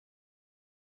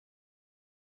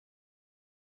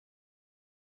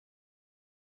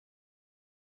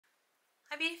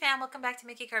Hi beauty fam, welcome back to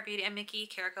MikiCarrBeauty. I'm Miki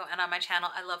Carrico, and on my channel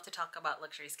I love to talk about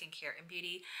luxury skincare and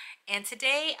beauty. And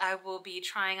today I will be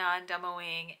trying on,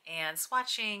 demoing, and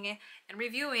swatching and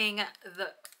reviewing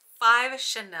the 5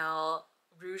 Chanel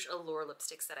Rouge Allure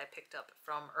lipsticks that I picked up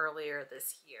from earlier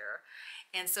this year.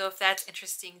 And so if that's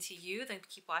interesting to you, then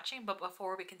keep watching. But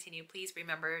before we continue, please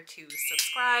remember to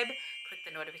subscribe, click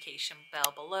the notification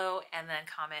bell below, and then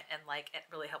comment and like. It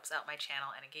really helps out my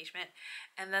channel and engagement.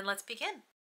 And then let's begin.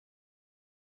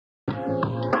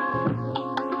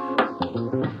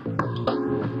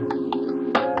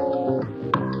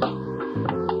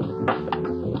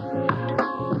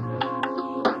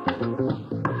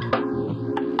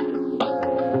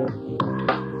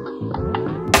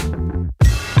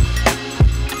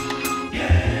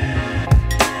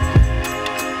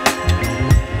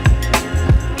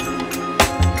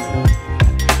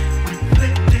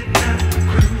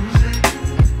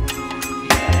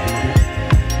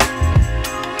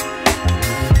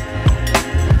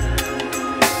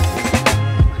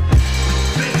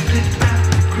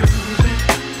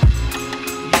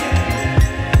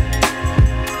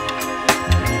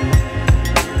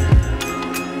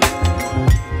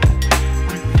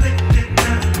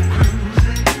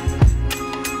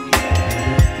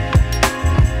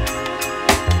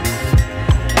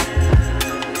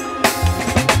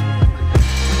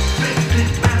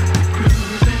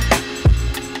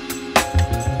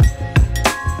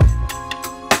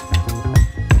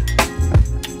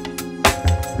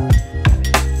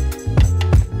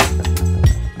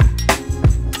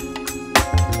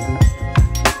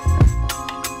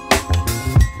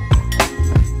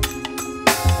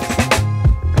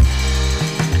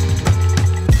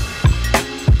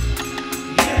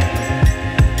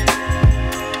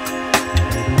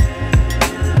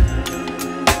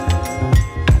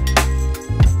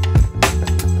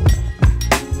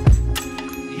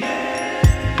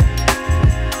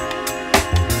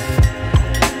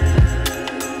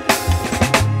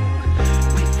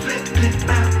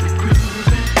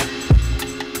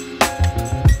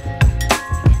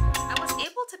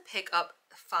 Up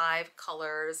 5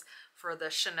 colors for the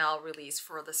Chanel release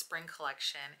for the spring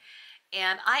collection,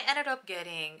 and I ended up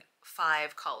getting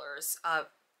 5 colors,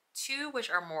 2 which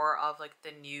are more of like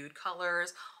the nude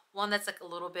colors, one that's like a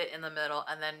little bit in the middle,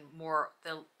 and then more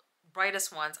the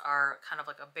brightest ones are kind of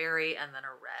like a berry and then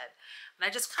a red. And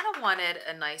I just kind of wanted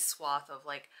a nice swath of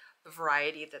like the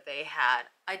variety that they had.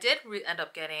 I did end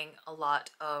up getting a lot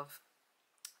of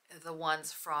the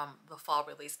ones from the fall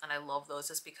release, and I love those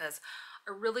just because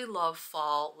I really love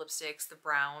fall lipsticks, the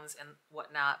browns and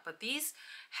whatnot, but these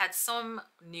had some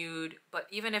nude, but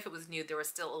even if it was nude, there was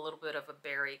still a little bit of a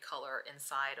berry color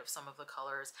inside of some of the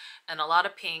colors, and a lot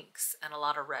of pinks and a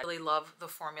lot of red. I really love the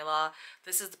formula.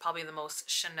 This is probably the most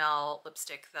Chanel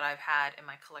lipstick that I've had in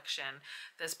my collection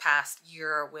this past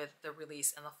year, with the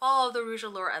release in the fall of the Rouge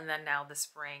Allure and then now the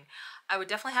spring. I would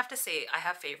definitely have to say I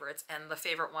have favorites, and the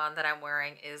favorite one that I'm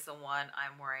wearing is the one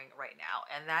I'm wearing right now,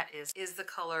 and that is the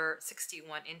color 61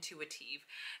 Intuitive.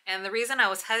 And the reason I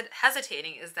was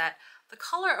hesitating is that the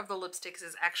color of the lipsticks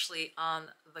is actually on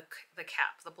the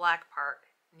cap, the black part,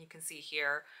 and you can see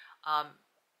here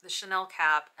the Chanel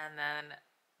cap and then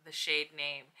the shade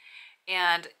name.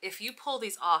 And if you pull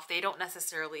these off, they don't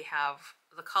necessarily have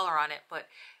the color on it, but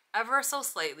ever so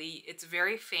slightly, it's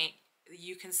very faint.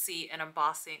 You can see an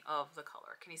embossing of the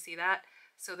color. Can you see that?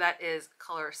 So that is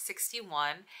color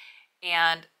 61,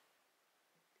 and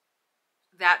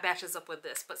that matches up with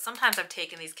this. But sometimes I've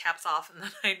taken these caps off and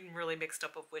then I'm really mixed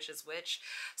up of which is which.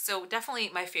 So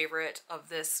definitely my favorite of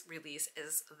this release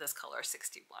is this color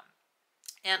 61.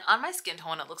 And on my skin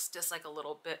tone, it looks just like a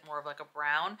little bit more of like a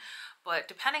brown, but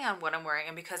depending on what I'm wearing,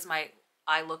 and because my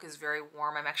eye look is very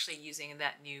warm, I'm actually using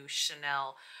that new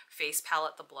Chanel face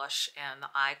palette, the blush and the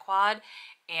eye quad,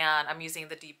 and I'm using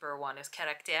the deeper one is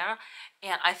Caractere,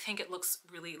 and I think it looks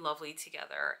really lovely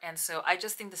together. And so I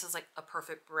just think this is like a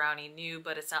perfect brownie nude,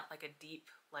 but it's not like a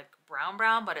deep like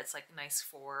brown, but it's like nice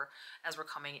for as we're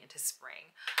coming into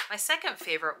spring. My second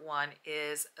favorite one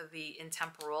is the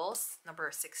Intemporelle number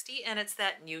 60, and it's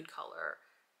that nude color,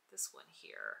 this one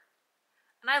here.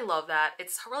 And I love that.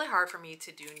 It's really hard for me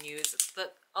to do nudes. The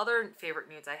other favorite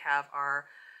nudes I have are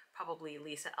probably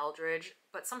Lisa Eldridge,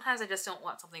 but sometimes I just don't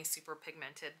want something super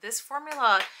pigmented. This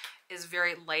formula is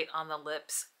very light on the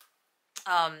lips.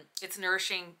 It's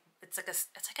nourishing. It's like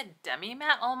a demi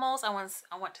matte almost. I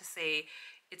want to say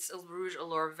it's a Rouge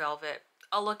Allure Velvet.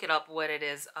 I'll look it up what it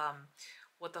is,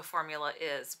 what the formula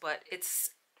is, but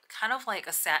it's kind of like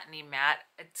a satiny matte.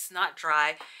 It's not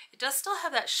dry. It does still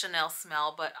have that Chanel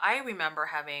smell, but I remember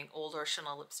having older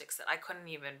Chanel lipsticks that I couldn't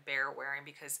even bear wearing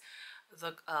because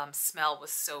the smell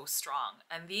was so strong.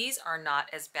 And these are not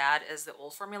as bad as the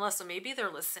old formula, so maybe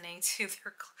they're listening to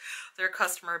their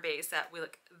customer base that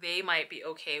they might be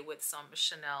okay with some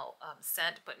Chanel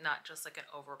scent, but not just like an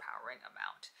overpowering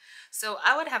amount. So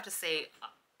I would have to say,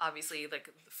 obviously, like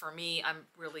for me, I'm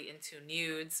really into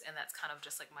nudes, and that's kind of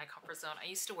just like my comfort zone. I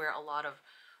used to wear a lot of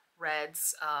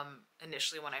reds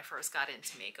initially when I first got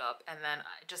into makeup, and then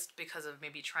just because of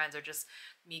maybe trends or just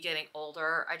me getting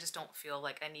older, I just don't feel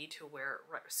like I need to wear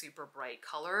super bright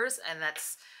colors, and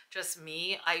that's just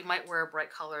me. I might wear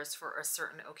bright colors for a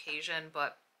certain occasion,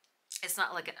 but it's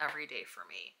not like an everyday for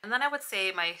me. And then I would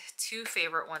say my two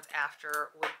favorite ones after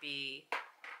would be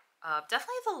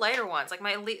definitely the lighter ones. Like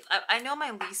I know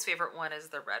my least favorite one is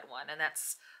the red one, and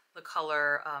that's the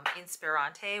color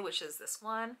Inspirante, which is this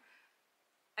one.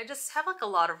 I just have like a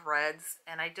lot of reds,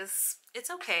 and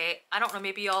it's okay. I don't know,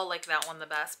 maybe y'all like that one the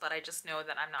best, but I just know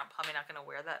that I'm probably not going to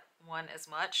wear that one as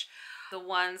much. The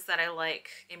ones that I like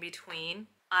in between,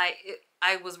 I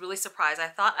was really surprised. I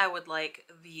thought I would like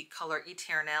the color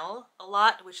Eternelle a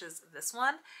lot, which is this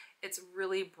one. It's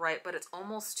really bright, but it's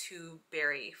almost too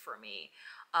berry for me.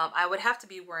 I would have to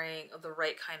be wearing the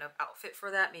right kind of outfit for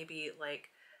that, maybe like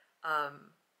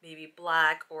maybe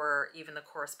black or even the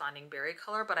corresponding berry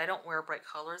color, but I don't wear bright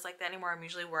colors like that anymore. I'm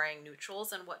usually wearing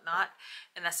neutrals and whatnot,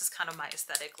 and that's just kind of my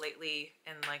aesthetic lately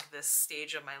in like this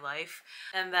stage of my life.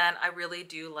 And then I really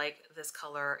do like this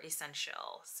color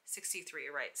Essentielle 63,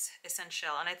 right?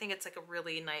 Essentielle, and I think it's like a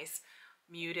really nice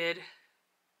muted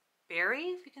berry,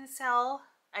 if you can tell.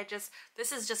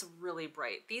 This is just really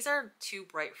bright. These are too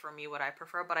bright for me, what I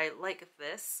prefer, but I like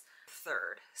this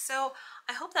third. So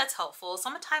I hope that's helpful.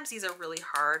 Sometimes these are really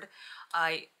hard.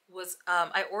 I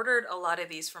ordered a lot of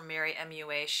these from Mary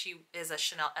MUA. She is a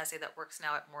Chanel essay that works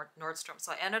now at Nordstrom.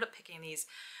 So I ended up picking these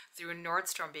through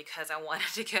Nordstrom because I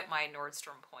wanted to get my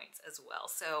Nordstrom points as well.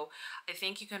 So I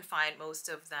think you can find most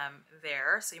of them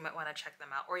there. So you might want to check them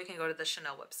out, or you can go to the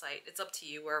Chanel website. It's up to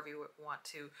you wherever you want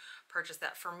to purchase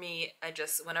that. For me,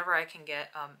 whenever I can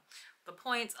get the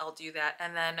points, I'll do that.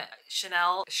 And then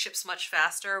Chanel ships much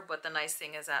faster, but the nice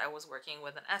thing is that I was working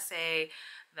with an essay,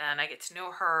 then I get to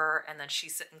know her, and then she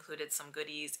included some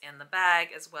goodies in the bag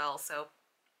as well. So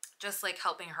just like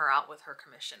helping her out with her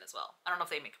commission as well. I don't know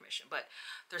if they make commission, but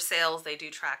their sales, they do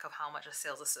track of how much a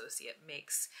sales associate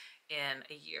makes in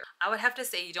a year. I would have to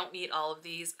say you don't need all of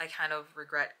these. I kind of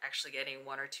regret actually getting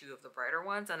one or two of the brighter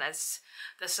ones, and that's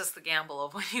just the gamble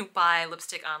of when you buy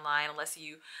lipstick online, unless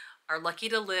you are lucky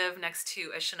to live next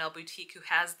to a Chanel boutique who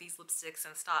has these lipsticks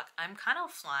in stock. I'm kind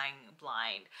of flying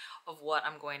blind of what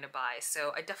I'm going to buy.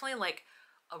 So I definitely like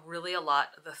a lot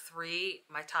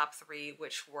my top three,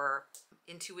 which were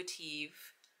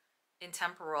Intuitive,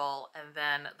 Intemporelle, and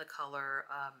then the color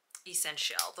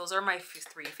Essentielle. Those are my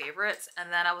three favorites,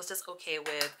 and then I was just okay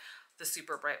with the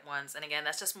super bright ones. And again,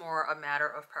 that's just more a matter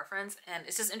of preference, and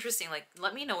it's just interesting. Like,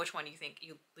 let me know which one you think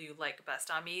you like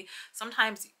best on me.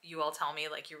 Sometimes you all tell me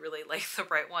like you really like the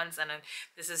bright ones, and then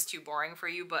this is too boring for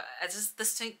you, but it's just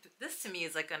this to me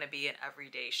is like going to be an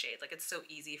everyday shade. Like, it's so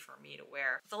easy for me to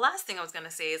wear. The last thing I was going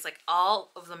to say is like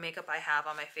all of the makeup I have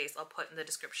on my face I'll put in the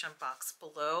description box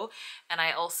below, and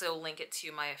I also link it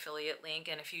to my affiliate link.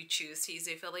 And if you choose to use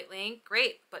the affiliate link,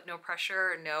 great, but no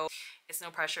pressure. It's no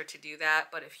pressure to do that,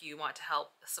 but if you want to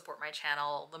help support my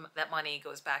channel, that money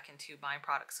goes back into buying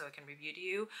products so I can review to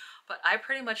you. But I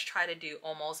pretty much try to do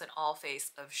almost an all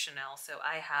face of Chanel. So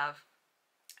I have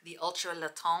the Ultra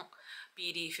Latent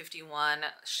BD 51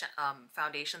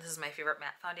 foundation. This is my favorite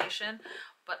matte foundation,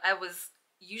 but I've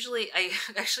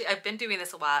been doing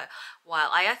this a while.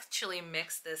 I actually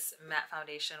mixed this matte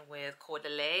foundation with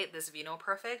Caudalie, this Vino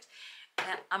Perfect.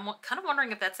 And I'm kind of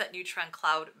wondering if that's that new trend,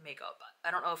 cloud makeup.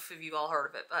 I don't know if you all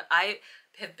heard of it, but I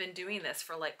have been doing this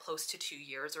for like close to 2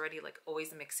 years already, like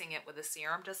always mixing it with a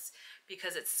serum just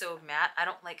because it's so matte. I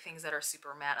don't like things that are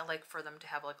super matte. I like for them to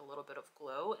have like a little bit of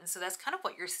glow. And so that's kind of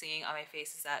what you're seeing on my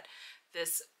face, is that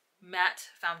this matte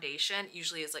foundation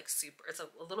usually is like it's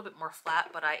a little bit more flat,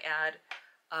 but I add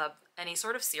any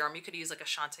sort of serum. You could use like a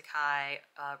Chantecaille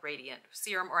Radiant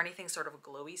serum or anything sort of a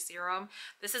glowy serum.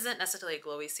 This isn't necessarily a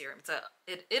glowy serum.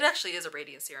 It actually is a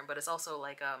radiant serum, but it's also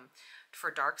like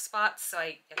for dark spots. So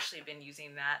I actually been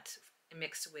using that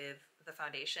mixed with the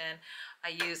foundation. I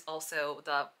use also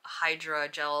the Hydra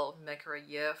Gel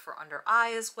MikiCarrBeauty for under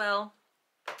eye as well.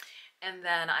 And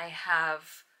then I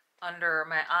have under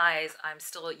my eyes, I'm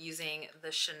still using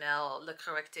the Chanel Le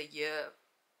Caractere Yeux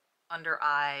under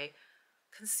eye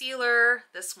concealer,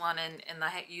 this one, and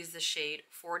I use the shade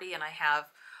 40, and I have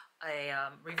a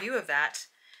review of that.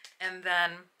 And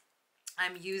then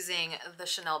I'm using the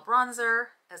Chanel bronzer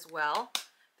as well.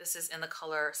 This is in the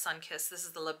color Sunkissed. This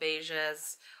is the Le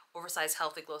Beige's Oversized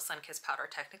Healthy Glow Sunkissed powder.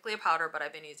 Technically a powder, but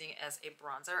I've been using it as a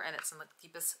bronzer, and it's in the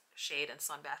deepest shade in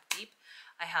Sunbath Deep.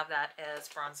 I have that as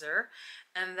bronzer.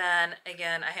 And then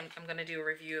again, I'm going to do a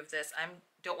review of this. I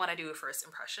don't want to do first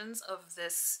impressions of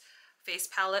this face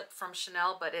palette from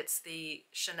Chanel, but it's the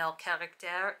Chanel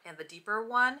Caractere in the deeper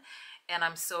one, and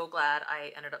I'm so glad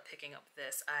I ended up picking up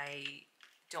this. I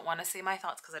don't want to say my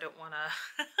thoughts because I don't want to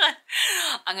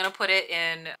I'm gonna put it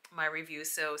in my review,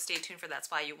 so stay tuned for that. That's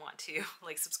why you want to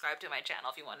like subscribe to my channel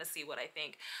if you want to see what I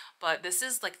think. But this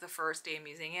is like the first day I'm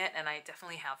using it, and I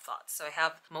definitely have thoughts. So I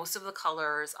have most of the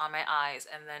colors on my eyes,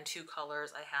 and then 2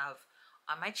 colors I have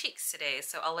on my cheeks today.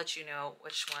 So I'll let you know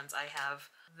which ones I have.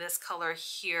 This color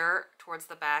here towards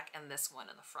the back, and this one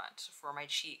in the front for my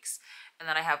cheeks. And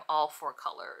then I have all 4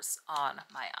 colors on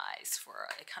my eyes for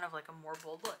a kind of like a more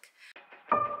bold look.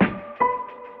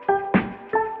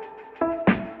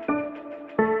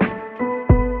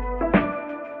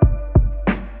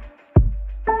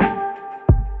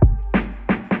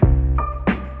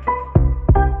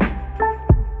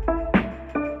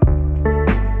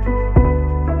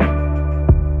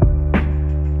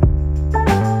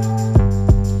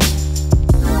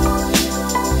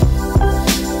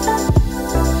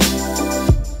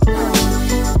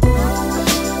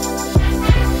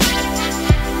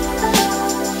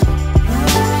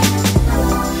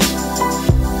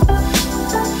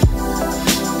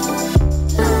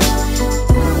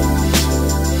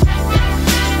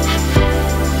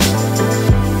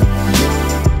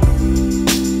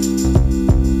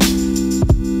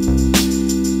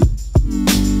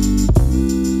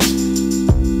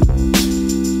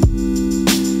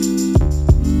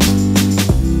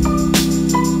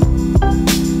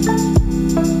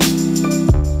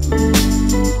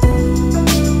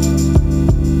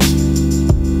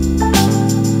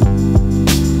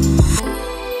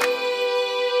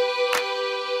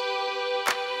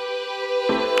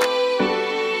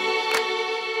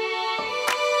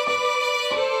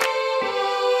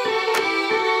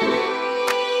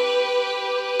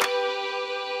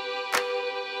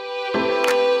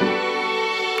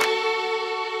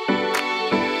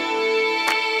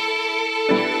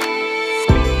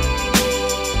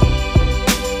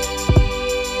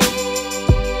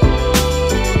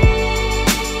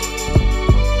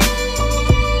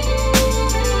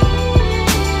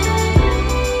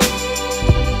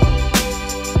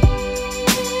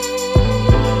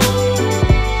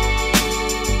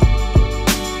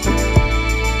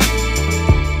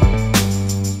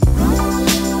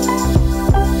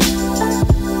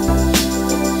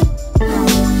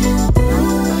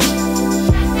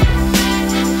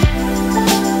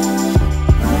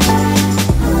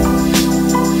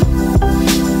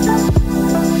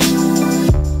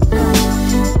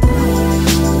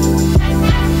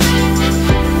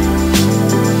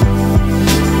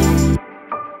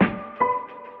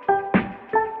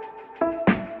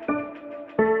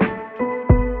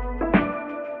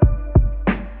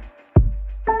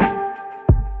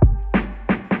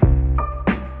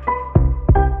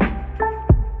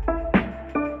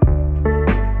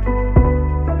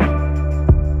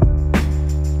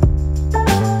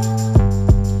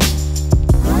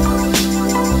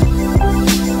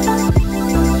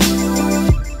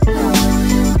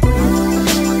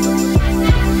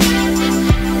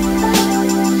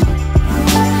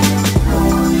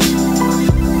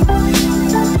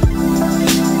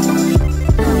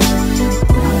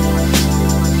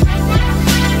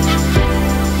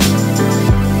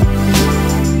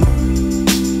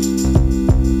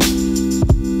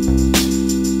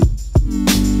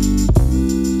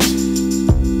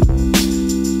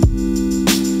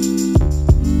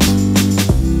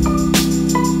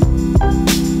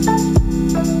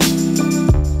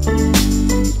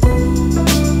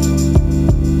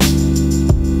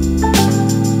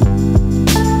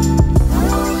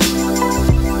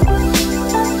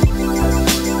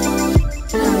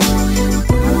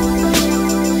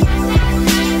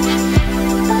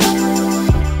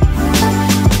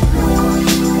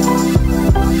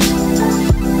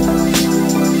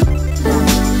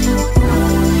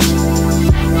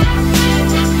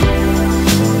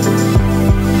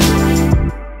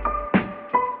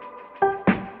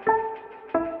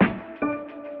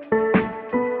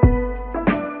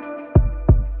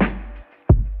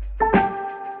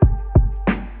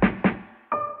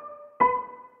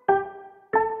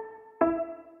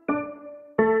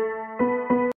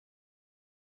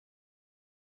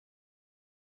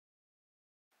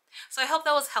 So I hope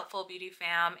that was helpful, beauty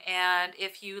fam, and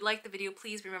if you liked the video,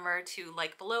 please remember to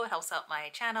like below. It helps out my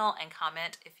channel, and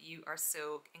comment if you are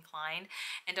so inclined,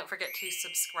 and don't forget to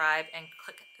subscribe and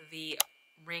click the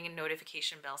ring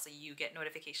notification bell so you get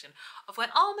notification of when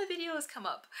all my videos come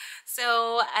up.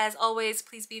 So as always,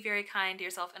 please be very kind to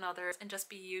yourself and others, and just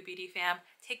be you, beauty fam.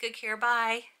 Take good care.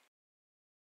 Bye.